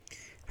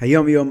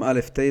היום יום א'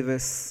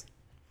 טייבס,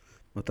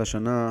 באותה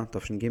שנה,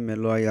 תש"ג,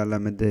 לא היה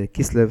למד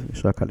כיסלב,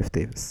 יש רק א'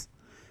 טייבס.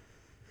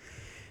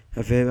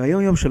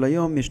 והיום יום של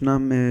היום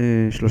ישנם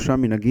שלושה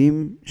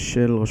מנהגים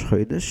של ראש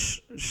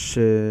חודש,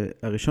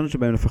 שהראשון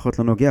שבהם לפחות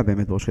לא נוגע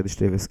באמת בראש חודש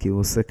טייבס, כי הוא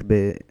עוסק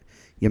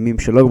בימים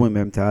שלא גומרים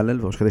בהם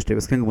תהלל, וראש חודש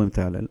טייבס כן גומרים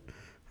תהלל.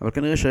 אבל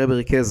כנראה שהרב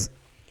ריכז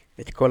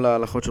את כל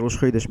ההלכות של ראש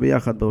חודש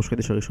ביחד בראש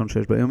חודש הראשון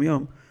שיש ביום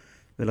יום,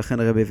 ולכן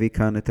הרב הביא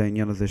כאן את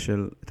העניין הזה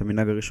של את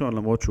המנהג הראשון,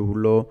 למרות שהוא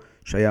לא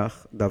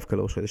שייך דווקא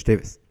לראש חודש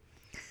טייבס.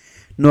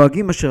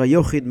 נוהגים אשר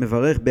היוחיד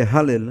מברך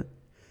בהלל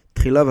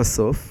תחילה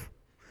וסוף,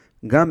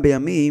 גם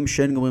בימים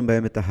שאין גומרים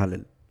בהם את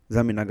ההלל. זה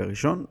המנהג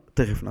הראשון,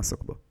 תכף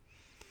נעסוק בו.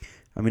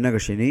 המנהג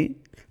השני,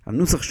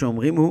 הנוסח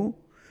שאומרים הוא,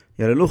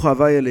 יללוך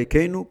הווי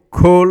אלוהינו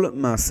כל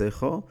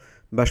מעשיכו,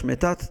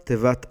 בהשמטת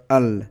תיבת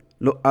על.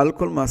 לא על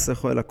כל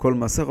מעשיכו, אלא כל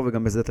מעשיכו,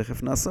 וגם בזה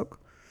תכף נעסוק.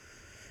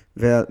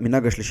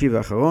 והמנהג השלישי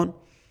והאחרון,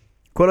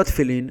 כל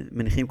התפילין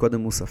מניחים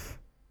קודם מוסף.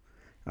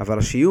 אבל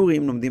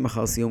השיעורים לומדים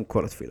אחר סיום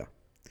כל התפילה.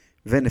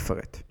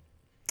 ונפרט.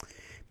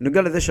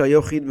 בנוגע לזה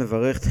שהיוחיד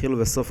מברך תחיל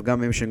וסוף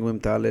גם הם שגומרים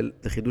את ההלל,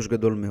 זה חידוש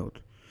גדול מאוד.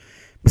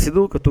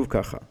 בסידור כתוב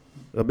ככה,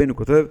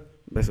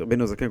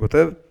 רבינו זקן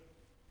כותב,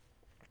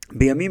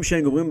 בימים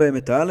שהם גומרים בהם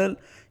את ההלל,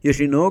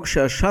 יש לנהוג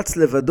שהשץ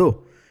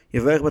לבדו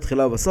יברך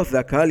בתחילה ובסוף,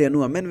 והקהל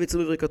ינוע אמן ויצאו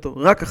בברכתו.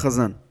 רק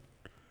החזן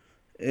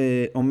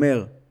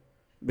אומר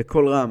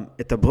בכל רם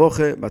את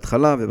הברוכה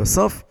בהתחלה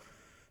ובסוף,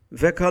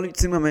 והקהל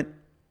יוצאים אמן.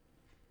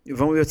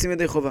 ויוצאים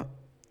ידי חובה.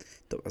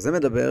 טוב, אז זה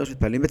מדבר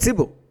שמתפללים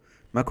בציבור.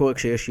 מה קורה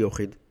כשיש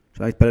יוחיד?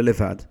 שאתה מתפלל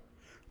לבד,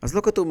 אז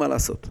לא כתוב מה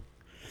לעשות.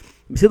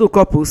 בסידור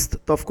קופוסט,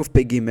 תוף קוף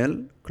פי ג',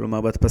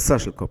 כלומר בהדפסה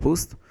של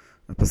קופוסט,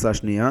 הדפסה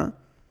השנייה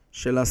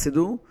של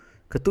הסידור,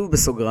 כתוב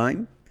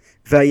בסוגריים,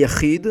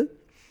 והיחיד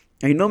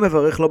אינו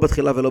מברך לא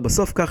בתחילה ולא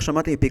בסוף, כך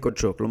שמעתי מפי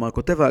קודשו. כלומר,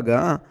 כותב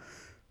ההגעה,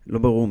 לא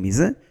ברור מי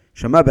זה,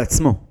 שמע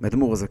בעצמו,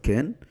 מאדמו"ר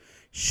הזקן,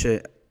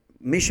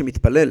 שמי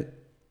שמתפלל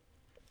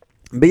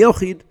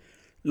ביוחיד,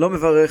 לא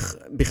מברך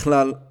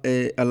בכלל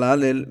על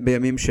ההלל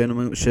בימים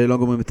שלא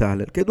גומרים את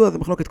ההלל. כידוע, זה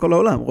מחלוקת כל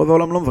העולם. רוב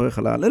העולם לא מברך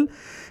על ההלל.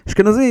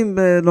 אשכנזים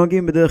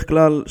נוהגים בדרך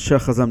כלל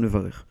שהחזן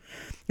מברך.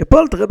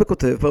 הפועל הרב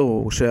כותב,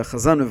 ברור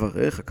שהחזן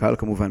מברך, הקהל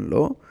כמובן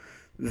לא,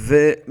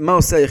 ומה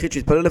עושה היחיד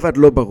שהתפלל לבד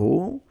לא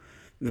ברור,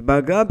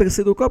 ובהגעה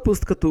בסידור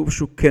קופוסט כתוב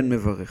שהוא כן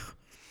מברך.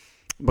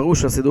 ברור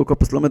שהסידור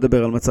קופוסט לא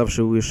מדבר על מצב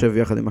שהוא יושב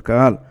יחד עם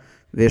הקהל,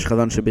 ויש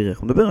חזן שבירך.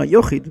 הוא מדבר על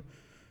יוחיד,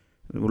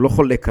 הוא לא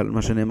חולק על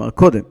מה שנאמר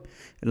קודם,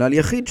 אלא על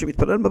יחיד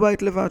שמתפלל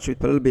בבית לבד,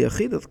 שמתפלל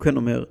ביחיד, אז הוא כן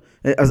אומר,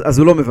 אז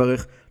הוא לא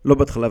מברך, לא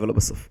בהתחלה ולא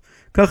בסוף.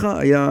 ככה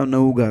היה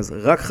נהוג אז,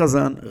 רק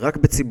חזן, רק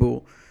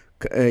בציבור,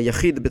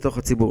 יחיד בתוך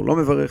הציבור לא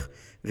מברך,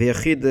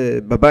 ויחיד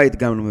בבית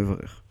גם לא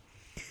מברך.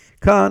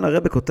 כאן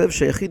הרב כותב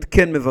שהיחיד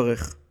כן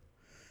מברך.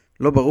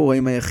 לא ברור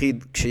האם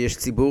היחיד כשיש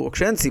ציבור או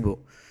כשאין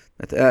ציבור.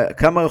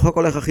 כמה רחוק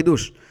הולך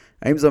החידוש?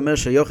 האם זה אומר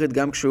שיחיד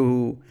גם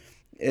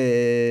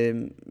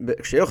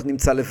כשיחיד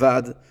נמצא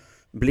לבד,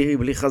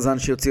 בלי חזן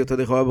שיוציא אותו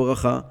דרך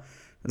ברכה,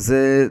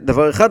 זה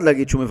דבר אחד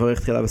להגיד שהוא מברך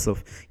תחילה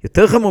בסוף.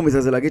 יותר חמור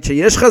מזה זה להגיד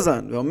שיש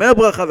חזן ואומר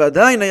ברכה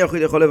ועדיין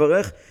היחיד יכול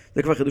לברך,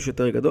 זה כבר חידוש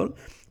יותר גדול.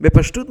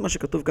 בפשטות מה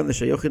שכתוב כאן זה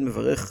שהיחיד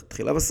מברך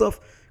תחילה בסוף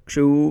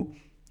זה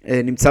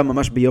נמצא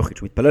ממש ביחיד,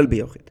 שהוא מתפלל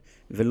ביחיד,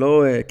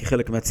 ולא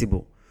כחלק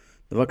מהציבור.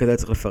 דבר כזה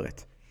צריך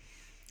לפרט.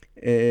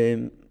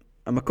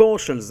 המקור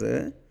של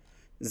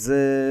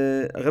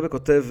זה הרב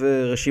כותב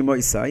רשימו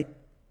איסאי,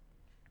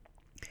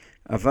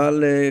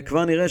 אבל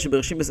כבר נראה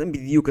שברשים בסם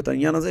בדיוק את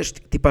העניין הזה יש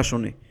טיפה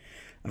שונה.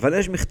 אבל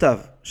יש מכתב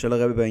של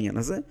הרב בעניין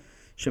הזה,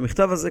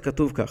 שמכתב הזה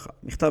כתוב ככה,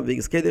 מכתב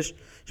באיגס קדש,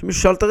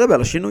 שמישהו שאל את הרב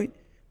על השינוי,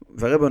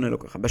 והרב עונה לו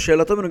ככה,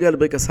 בשאלתו בנוגע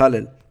לברכס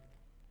הלל,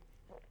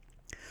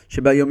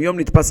 שביום יום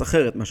נתפס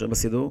אחרת מאשר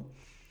בסידור,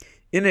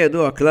 הנה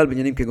ידוע הכלל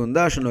בעניינים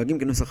כגונדה שנוהגים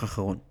כנוסח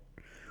אחרון.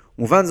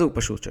 מובן זה הוא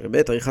פשוט,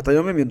 שבעת עריכת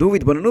היום הם ידעו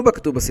והתבוננו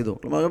בכתוב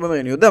בסידור. כלומר, הרב אומר,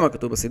 אני יודע מה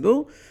כתוב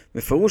בסידור,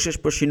 ופרוש שיש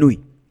פה שינוי.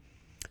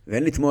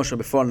 ואין לתמוה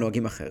שבפועל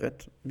נוהגים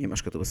אחרת, ממה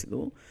שכתוב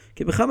בסידור,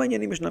 כי בכמה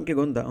עניינים ישנם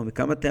כגונדה,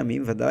 ומכמה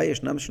טעמים ודאי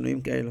ישנם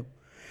שינויים כאלו.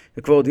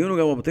 וכבר הודיעונו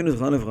גם רבותינו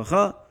זכרם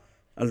לברכה,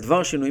 על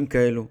דבר שינויים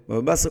כאלו.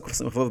 ובבשר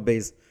קס"ו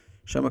בייז,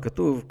 שם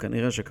כתוב,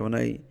 כנראה שהכוונה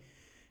היא,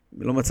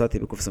 לא מצאתי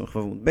בקס"ו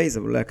עמוד בייז,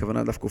 אבל אולי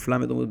הכוונה דף ק"ל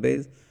עמוד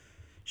בייז,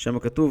 שם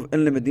כתוב,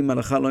 אין למדים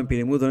הלכה, לא מפי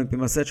לימוד, לא מפי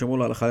מעשה, שאמרו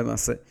לו הלכה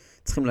למעשה.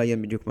 צריכים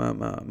לעיין בדיוק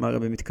מה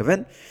הרבי מתכוון.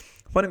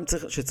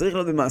 שצריך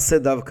להיות במעשה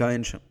דווקא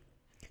אין שם.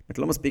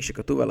 לא מספיק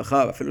שכתוב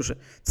הלכה, ואפילו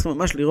שצריכים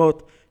ממש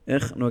לראות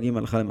איך נוהגים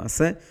הלכה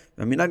למעשה,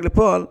 והמנהג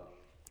לפועל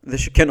זה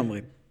שכן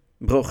אומרים,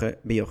 ברוכה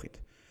ביוחיד.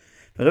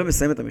 הרב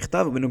מסיים את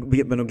המכתב,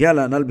 ובנוגע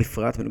לענל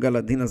בפרט, בנוגע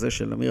לדין הזה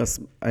של אמירס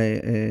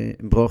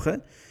ברוכה,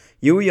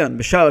 יהויין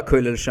בשער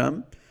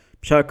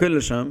הכולל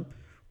שם,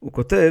 הוא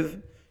כותב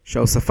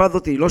שההוספה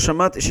הזאת היא לא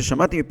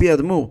ששמעתי מפי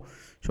אדמו"ר,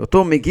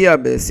 שאותו מגיע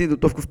בסידור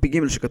תוף קוף פי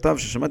ג' שכתב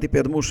ששמעתי מפי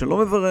אדמו"ר שלא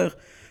מברך,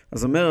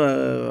 אז אומר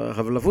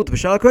הרב לבוט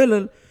בשער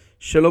הכולל,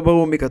 שלא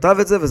ברור מי כתב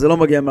את זה, וזה לא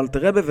מגיע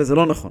מאלתר רבי, וזה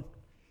לא נכון.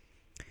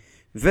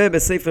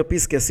 ובספר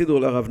פיסקי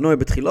הסידור לרב נוי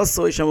בתחילו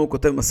סוי, שם הוא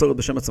כותב מסורת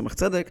בשם הצמח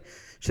צדק,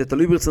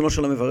 שתלוי ברצונו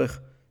של המברך.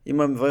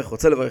 אם המברך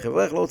רוצה לברך,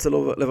 יברך, לא רוצה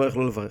לברך,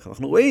 לא לברך.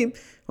 אנחנו רואים,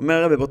 אומר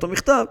הרב באותו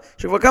מכתב,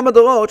 שכבר כמה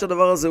דורות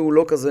שהדבר הזה הוא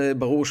לא כזה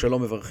ברור שלא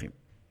מברכים.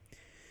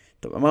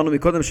 טוב, אמרנו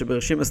מקודם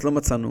שברשימס לא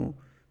מצאנו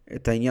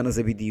את העניין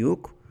הזה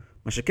בדיוק.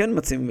 מה שכן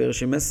מצאים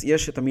ברשימס,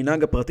 יש את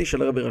המנהג הפרטי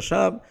של הרב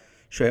רש"ב,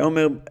 שהיה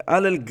אומר,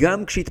 הלל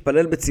גם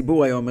כשהתפלל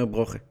בציבור היה אומר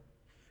ברוכה.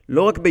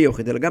 לא רק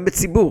ביוחד, אלא גם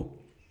בציבור.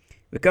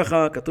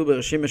 וככה כתוב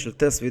ברשימס של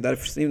טס וי"א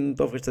סין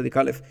טוב צדיק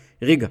א'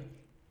 ריגה.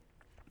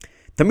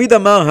 תמיד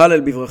אמר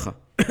הלל בברכה,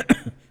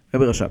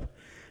 רב רש"ב.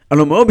 על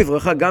אומרו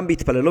בברכה גם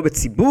בהתפללו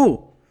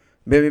בציבור,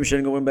 בימים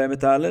שאין גומרים בהם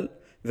את ההלל,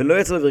 ולא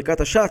יצא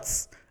בברכת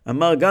השץ,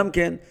 אמר גם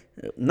כן,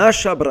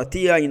 נשה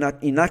ברתיה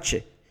אינצ'ה.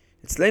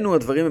 אצלנו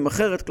הדברים הם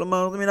אחרת,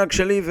 כלומר זה מנהג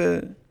שלי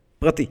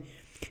ופרטי.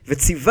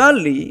 וציווה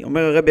לי,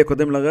 אומר הרבי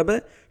הקודם לרבי,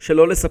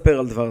 שלא לספר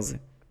על דבר זה.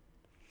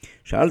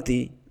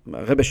 שאלתי,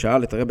 הרבי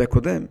שאל את הרבי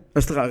הקודם,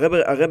 סליחה,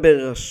 הרבי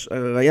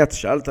רייץ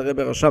שאל את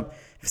הרבי רש"ב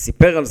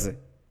וסיפר על זה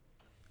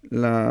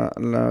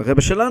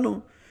לרבי שלנו,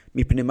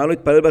 מפני מה לא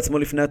יתפלל בעצמו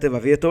לפני הטבע,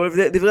 ויהיה טוב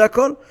דברי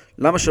הכל,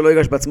 למה שלא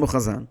ייגש בעצמו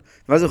חזן?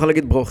 ואז הוא יכול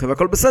להגיד ברוכה,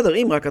 והכל בסדר,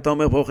 אם רק אתה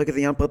אומר ברוכה כזה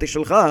עניין פרטי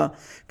שלך,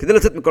 כדי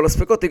לצאת מכל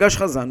הספקות, תיגש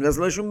חזן, ואז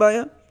לא יש שום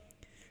בעיה.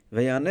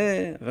 ויענה,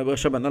 הרבי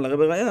רש"ב ענה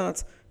לרבי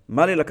רייץ,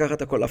 מה לי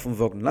לקחת הכל אף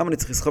ומבוגן? למה אני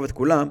צריך לסחוב את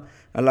כולם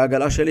על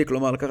העגלה שלי,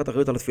 כלומר לקחת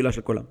אחריות על התפילה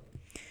של כולם?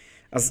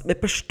 אז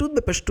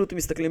בפשטות, אם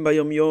מסתכלים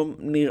ביום יום,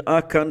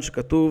 נראה כאן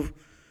שכתוב,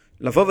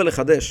 לבוא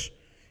ולחדש,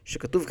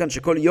 שכתוב כאן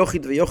שכל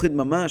יוחיד ויוחיד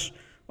ממש,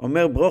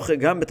 אומר ברוכה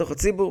גם בתוך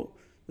הציבור,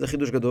 זה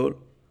חידוש גדול.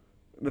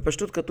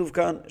 בפשטות כתוב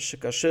כאן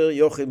שכאשר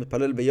יוחיד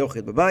מתפלל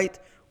ביוחיד בבית,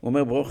 הוא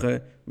אומר ברוכה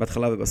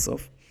בהתחלה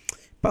ובסוף.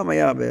 פעם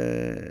היה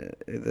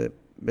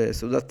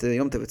בסעודת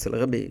יום טוב אצל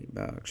הרבי,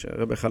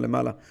 כשהרבי חל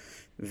למעלה,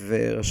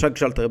 ורש"ג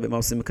שאל את הרבי מה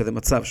עושים בכזה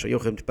מצב,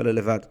 שיוחיד מתפלל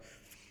לבד.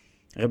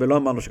 הרבי לא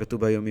אמר לו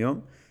שכתוב ביום יום,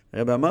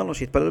 הרבי אמר לו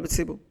שיתפלל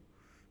בציבור.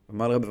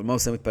 אמר לרבי, ומה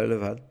עושה מתפלל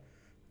לבד?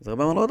 אז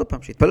הרבי אמר לו עוד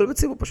פעם, שיתפלל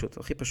בציבור פשוט,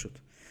 הכי פשוט.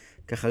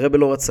 ככה הרבי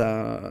לא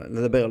רצה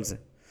לדבר על זה.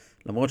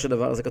 למרות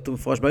שהדבר הזה כתוב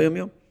מפורש ביום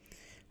יום.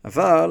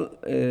 אבל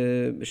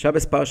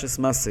בשבס פרשס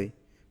מסי,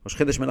 ראש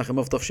חידש מנחם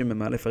אוב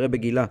תשמ"א, הרבי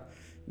גילה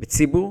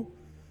בציבור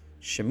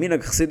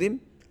שמנהג חסידים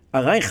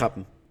ארעי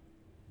חפם.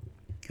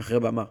 כך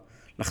הרבי אמר,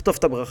 לחטוף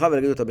את הברכה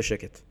ולהגיד אותה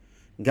בשקט,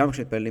 גם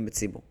כשמתפללים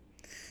בציבור.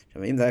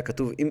 עכשיו, אם זה היה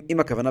כתוב, אם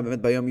הכוונה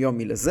באמת ביום יום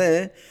היא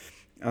לזה,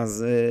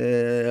 אז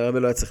הרבי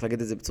לא היה צריך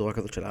להגיד את זה בצורה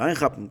כזאת של ארעי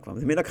חפם, כבר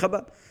זה מנהג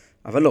חב"ד.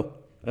 אבל לא,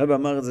 הרבי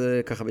אמר את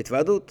זה ככה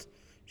בהתוועדות,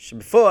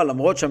 שבפועל,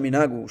 למרות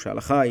שהמנהג הוא,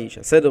 שההלכה היא,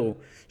 שהסדר הוא,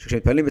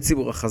 שכשמתפללים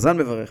בציבור החזן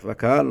מברך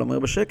והקהל אומר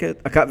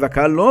בשקט,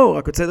 והקהל לא,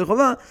 רק יוצא ידי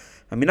חובה,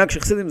 המנהג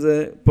שחסידים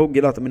זה, פה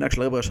גילה את המנהג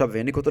של הרב רש"ב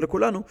והעניק אותו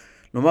לכולנו,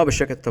 לומר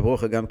בשקט את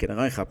הברוכה גם כן,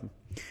 ארעי חפם.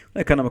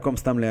 אולי כאן המקום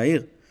סתם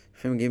להעיר,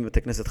 לפעמים מגיעים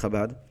בבתי כנסת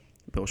חב"ד,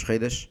 בראש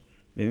חידש,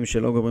 בימים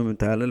שלא גומרים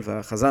את ההלל,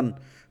 והחזן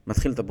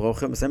מתחיל את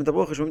הברוכה, מסיים את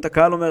הברוכה, שומעים את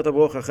הקהל אומר את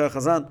הברוכה אחרי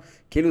החזן,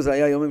 כאילו זה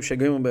היה יומים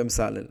שגומרים בהם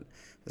ההלל.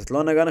 זאת לא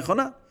הנהגה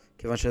נכונה.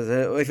 כיוון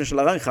שזה אופן של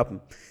ארעי חפם.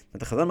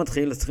 את החזן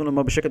מתחיל, אז צריכים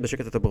לומר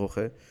בשקט את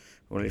הברוכה,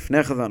 או לפני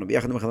החזן, או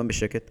ביחד עם החזן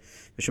בשקט,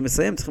 ושהוא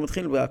מסיים, צריכים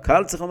להתחיל,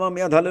 והקהל צריך לומר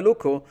מיד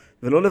הללוקו,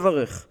 ולא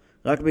לברך.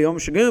 רק ביום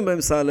שגרים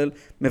בהם סהלל,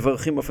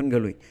 מברכים באופן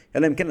גלוי.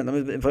 אלא אם כן, אדם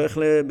מברך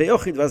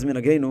ביוחיד, ואז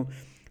מנהגנו,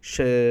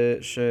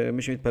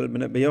 שמי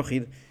שמתפלל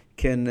ביוחיד,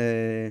 כן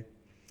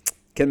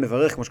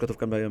מברך, כמו שכתוב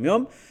כאן ביום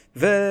יום,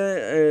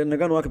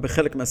 ונגענו רק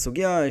בחלק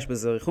מהסוגיה, יש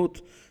בזה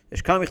אריכות,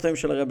 יש כמה מכתבים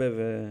של הרבי,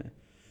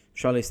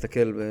 ואפשר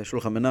להסתכל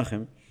בשולחן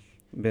מנחם,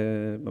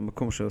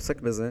 במקום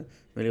שעוסק בזה,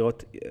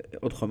 ולראות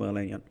עוד חומר על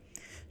העניין.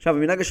 עכשיו,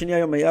 המנהג השני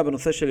היום היה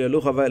בנושא של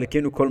ילוך הווה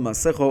אלוקינו כל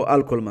מעשיך או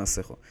על כל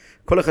מעשיך.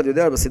 כל אחד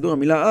יודע, בסידור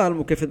המילה על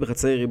מוקפת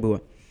בחצאי ריבוע.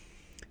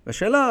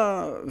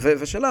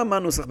 והשאלה מה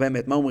הנוסח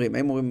באמת, מה אומרים?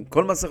 האם אומרים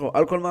כל מעשיך או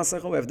על כל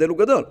מעשיך? וההבדל הוא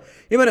גדול.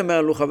 אם אני אומר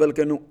ילוך הווה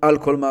אלוקינו על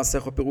כל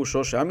מעשיך,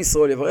 פירושו שעם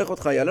ישראל יברך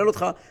אותך, יעלל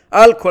אותך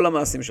על כל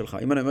המעשים שלך.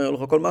 אם אני אומר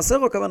ילוך כל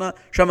מעשיך, הכוונה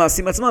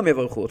שהמעשים עצמם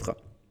יברכו אותך.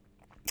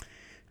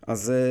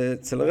 אז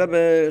אצל הרבי,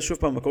 שוב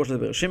פעם, מקור של זה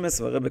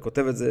ברשימס, והרבי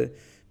כותב את זה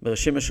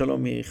ברשימס שלו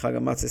מחג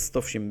המצס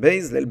תופשים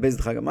בייז, ליל בייז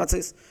חג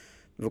המצס,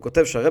 והוא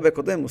כותב שהרבי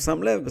הקודם, הוא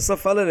שם לב,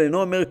 בסוף הלל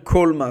אינו אומר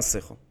כל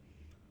מעשיך.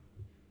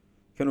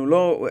 כן, הוא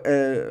לא,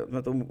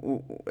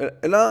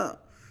 אלא,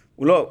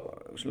 הוא לא,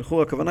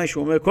 שלחור הכוונה היא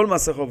שהוא אומר כל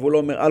מעשיך, והוא לא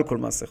אומר על כל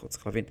מעשיך,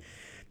 צריך להבין.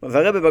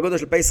 והרבי בגודל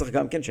של פסח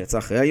גם כן, שיצא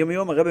אחרי היום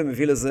יום, הרבי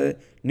מביא לזה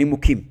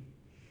נימוקים.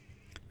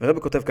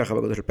 והרבי כותב ככה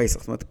בגודל של פסח,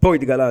 זאת אומרת, פה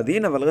התגלה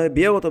הדין, אבל הרבי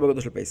ביאר אותו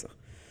בגודל של פסח.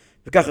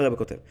 וככה הרבי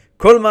כותב,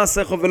 כל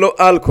מעשיך ולא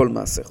על כל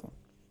מעשיך.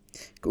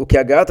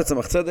 וכהגעת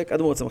הצמח צדק,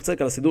 אדמו"ר הצמח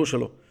צדק על הסידור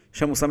שלו,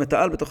 שם הוא שם את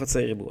העל בתוך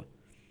חצאי ריבוע.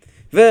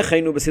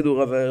 וחיינו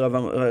בסידור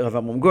רב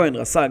עמרם גויין,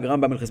 רס"ג,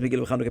 רמב"ם מלכס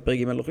מיגיל וחנוכה פרק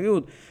ג' הלוך י',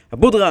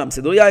 הבודרם,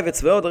 סידור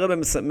יעבץ ועוד, הרבי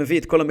מביא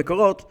את כל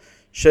המקורות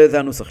שזה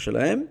הנוסח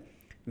שלהם,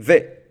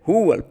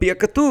 והוא על פי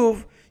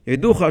הכתוב,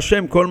 ידוך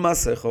השם כל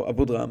מעשיך,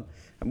 הבודרם.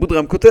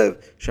 הבודרם כותב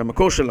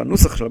שהמקור של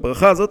הנוסח של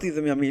הברכה הזאת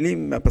זה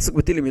מהמילים, מהפסוק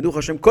בתהילים, ידוך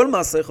השם כל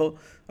מעשיך,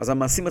 אז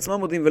המעשים עצמם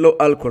מודים ולא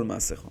על כל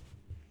מעשיך.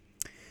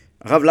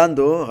 הרב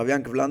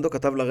ינקב לנדו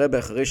כתב לרבי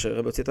אחרי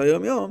שהרבי הוציא את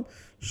היום יום,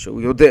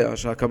 שהוא יודע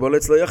שהקבלה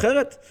אצלו היא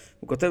אחרת.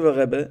 הוא כותב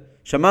לרבי,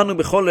 שמענו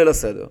בכל ליל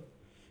הסדר,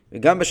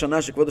 וגם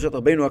בשנה שכבוד קדושת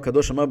רבינו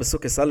הקדוש אמר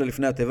בסוכה סלה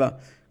לפני התיבה,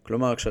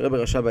 כלומר כשהרבי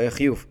רש"ב היה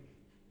חיוב,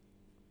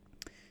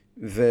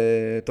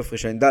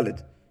 ותופרישין ד'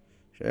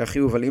 שהיה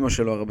חיוב על אמא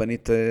שלו,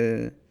 הרבנית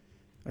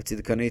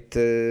הצדקנית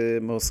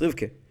מורס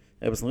רבקה,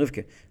 רבסן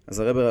רבקה, אז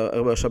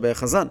הרבי רש"ב היה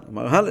חזן,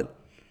 אמר הלל,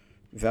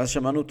 ואז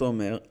שמענו אותו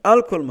אומר,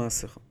 על כל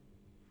מעשיך.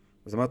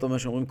 אז מה אתה אומר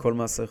שאומרים כל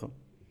מעשיך?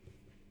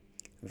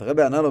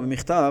 והרבי ענה לו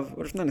במכתב,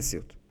 ולפני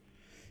הנשיאות,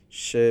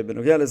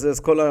 שבנוגע לזה, אז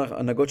כל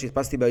ההנהגות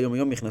שהדפסתי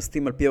בהיום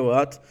נכנסתים על פי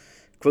הוראת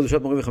כבוד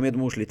קדושת מורי וחמי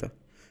אדמו"ר שליטה.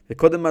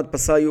 וקודם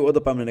ההדפסה היו עוד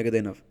הפעם לנגד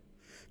עיניו.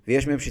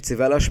 ויש מהם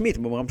שציווה להשמיט,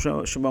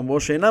 באמרו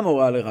שאינם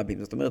הוראה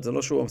לרבים. זאת אומרת, זה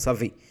לא שהוא עמסה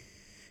וי.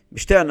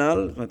 בשתי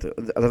הנ"ל, זאת אומרת,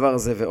 הדבר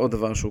הזה ועוד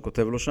דבר שהוא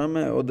כותב לו שם,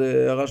 עוד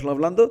הערה של הרב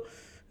לנדו,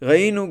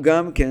 ראינו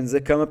גם כן, זה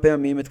כמה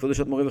פעמים את כבוד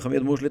קדושת מורי וחמי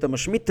אדמו"ר שליטה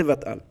משמיט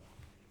תיבת על.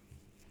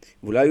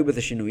 ואולי היו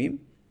בזה שינויים,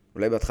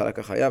 אולי בהתחלה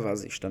כך היה,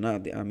 ואז השתנה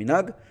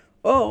המנהג,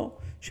 או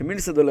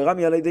שמילסדו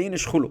לרמי על ידי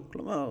נשכולו.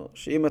 כלומר,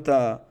 שאם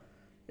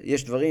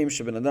יש דברים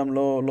שבן אדם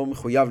לא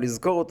מחויב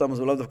לזכור אותם, אז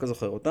הוא לא דווקא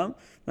זוכר אותם.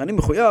 ואני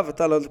מחויב,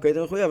 אתה לא דווקא היית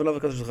מחויב, ולא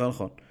דווקא זוכר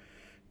נכון.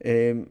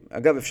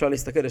 אגב, אפשר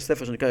להסתכל, יש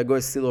ספר שנקרא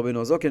יגוי סידור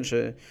רבינו הזוקן,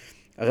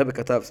 שהרבא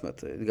כתב, זאת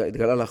אומרת,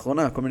 התגלה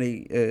לאחרונה, כל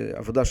מיני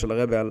עבודה של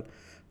הרבא על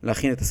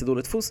להכין את הסידור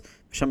לדפוס,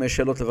 ושם יש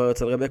שאלות לברר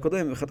אצל הרבא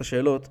הקודם, ואחת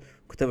השאלות הוא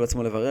כותב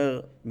לעצמו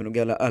לברר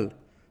בנוגע לעל,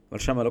 אבל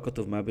שם לא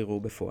כתוב מה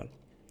הבירור בפועל.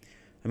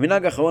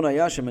 המנהג האחרון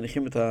היה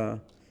שמניחים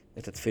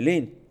את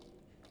התפילין,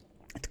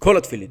 את כל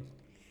התפילין.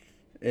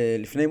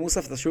 לפני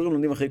מוסף, את השיעורים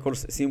לומדים אחרי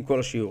סיום כל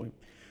השיעורים.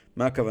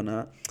 מה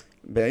הכוונה?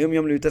 בהיום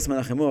יום ליוטס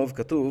מנחמוב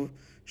כתוב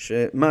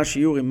שמה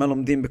השיעורים, מה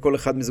לומדים בכל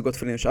אחד מזוגות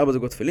תפילין, יש 4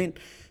 זוגות תפילין,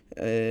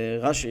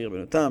 רש"י,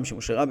 רבנותם,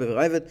 שמשה רבה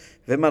ורייבד,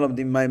 ומה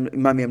לומדים,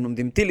 מה מהם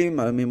לומדים טילים,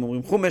 מה מהם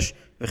אומרים חומש,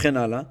 וכן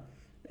הלאה.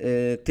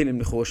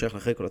 טילים לכאורה שייך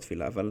לאחרי כל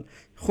התפילה, אבל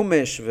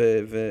חומש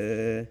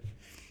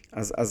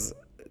אז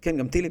כן,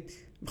 גם טילים.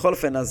 בכל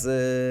אופן, אז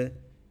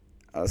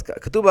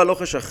כתוב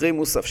בהלוכה שאחרי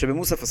מוסף,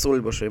 שבמוסף אסור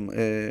ללבוש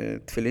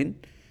תפילין,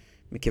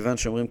 מכיוון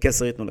שאומרים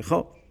כסר ייתנו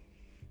לכו,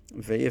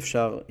 ואי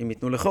אפשר, אם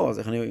ייתנו לכו, אז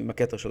איך אני עם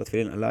הכתר של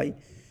התפילין עליי,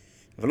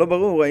 אבל לא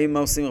ברור האם מה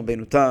עושים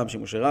רבנותם,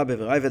 שמשה רבה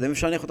ורייבד, אם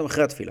אפשר להניח אותם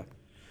אחרי התפילה.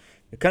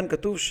 וכאן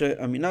כתוב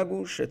שהמנהג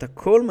הוא שאת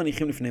הכל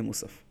מניחים לפני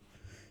מוסף.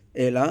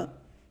 אלא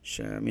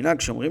שהמנהג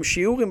שאומרים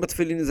שיעורים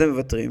בתפילין זה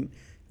מבטרים,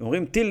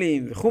 אומרים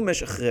טילים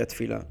וחומש אחרי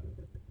התפילה.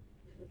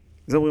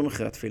 זה אומרים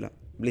אחרי התפילה,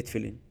 בלי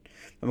תפילין.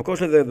 במקור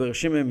של זה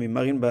בראשים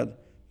ממרין בד,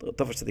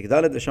 תופש צדיק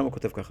ד' ושם הוא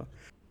כותב ככה.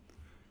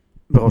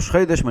 בראש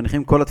חידש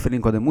מניחים כל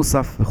התפילין קודם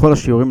מוסף, וכל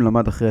השיעורים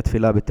למד אחרי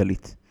התפילה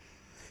בטלית.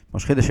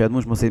 בראש חידש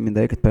הידמוש מוסיד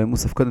מדייק את פעמים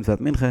מוסף קודם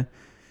תפילת מנחה,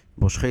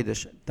 בראש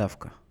חידש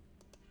דווקא.